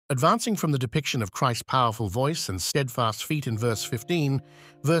Advancing from the depiction of Christ's powerful voice and steadfast feet in verse 15,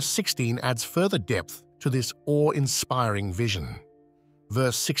 verse 16 adds further depth to this awe-inspiring vision.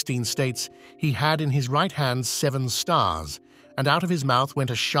 Verse 16 states, "He had in his right hand 7 stars, and out of his mouth went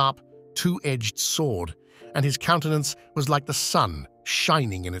a sharp, two-edged sword, and his countenance was like the sun,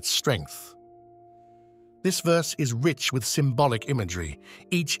 shining in its strength." This verse is rich with symbolic imagery,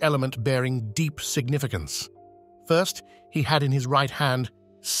 each element bearing deep significance. First, he had in his right hand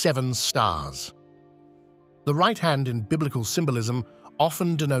 7 stars. The right hand in biblical symbolism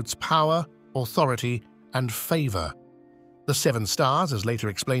often denotes power, authority, and favor. The 7 stars, as later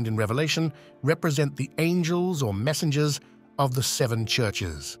explained in Revelation, represent the angels or messengers of the 7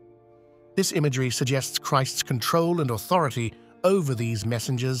 churches. This imagery suggests Christ's control and authority over these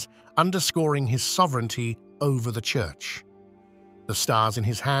messengers, underscoring his sovereignty over the church. The stars in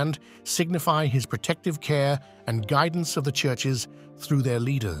his hand signify his protective care and guidance of the churches through their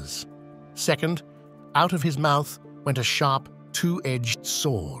leaders. Second, out of his mouth went a sharp, two-edged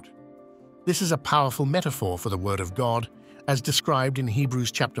sword. This is a powerful metaphor for the Word of God, as described in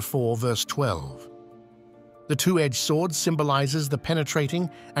Hebrews chapter 4, verse 12. The two-edged sword symbolizes the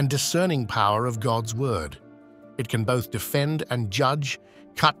penetrating and discerning power of God's Word. It can both defend and judge,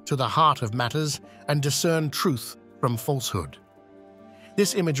 cut to the heart of matters, and discern truth from falsehood.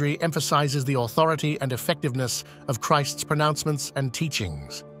 This imagery emphasizes the authority and effectiveness of Christ's pronouncements and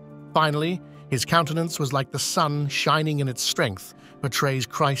teachings. Finally, his countenance was like the sun shining in its strength, portrays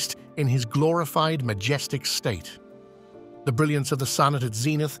Christ in his glorified, majestic state. The brilliance of the sun at its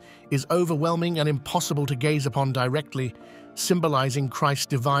zenith is overwhelming and impossible to gaze upon directly, symbolizing Christ's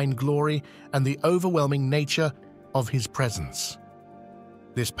divine glory and the overwhelming nature of his presence.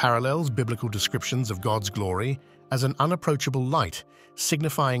 This parallels biblical descriptions of God's glory as an unapproachable light,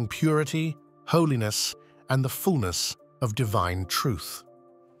 signifying purity, holiness, and the fullness of divine truth.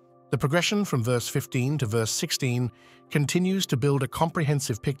 The progression from verse 15 to verse 16 continues to build a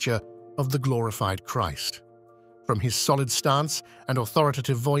comprehensive picture of the glorified Christ. From his solid stance and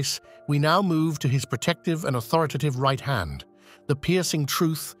authoritative voice, we now move to his protective and authoritative right hand, the piercing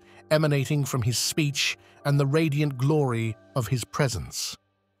truth emanating from his speech and the radiant glory of his presence.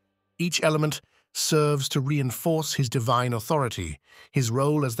 Each element serves to reinforce his divine authority, his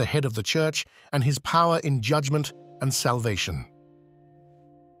role as the head of the church, and his power in judgment and salvation.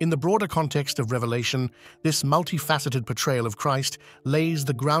 In the broader context of Revelation, this multifaceted portrayal of Christ lays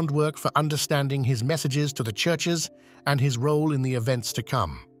the groundwork for understanding his messages to the churches and his role in the events to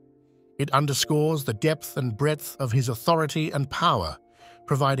come. It underscores the depth and breadth of his authority and power,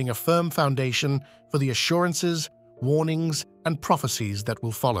 providing a firm foundation for the assurances, warnings, and prophecies that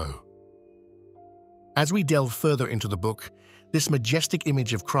will follow. As we delve further into the book, this majestic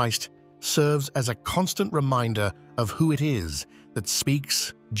image of Christ serves as a constant reminder of who it is that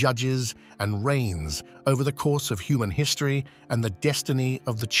speaks, judges, and reigns over the course of human history and the destiny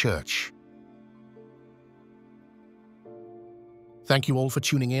of the church. Thank you all for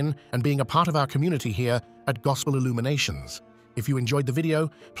tuning in and being a part of our community here at Gospel Illuminations. If you enjoyed the video,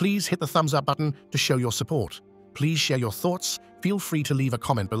 please hit the thumbs up button to show your support. Please share your thoughts, feel free to leave a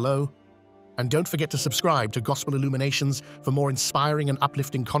comment below, and don't forget to subscribe to Gospel Illuminations for more inspiring and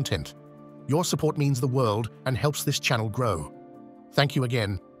uplifting content. Your support means the world and helps this channel grow. Thank you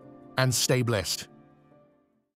again, and stay blessed.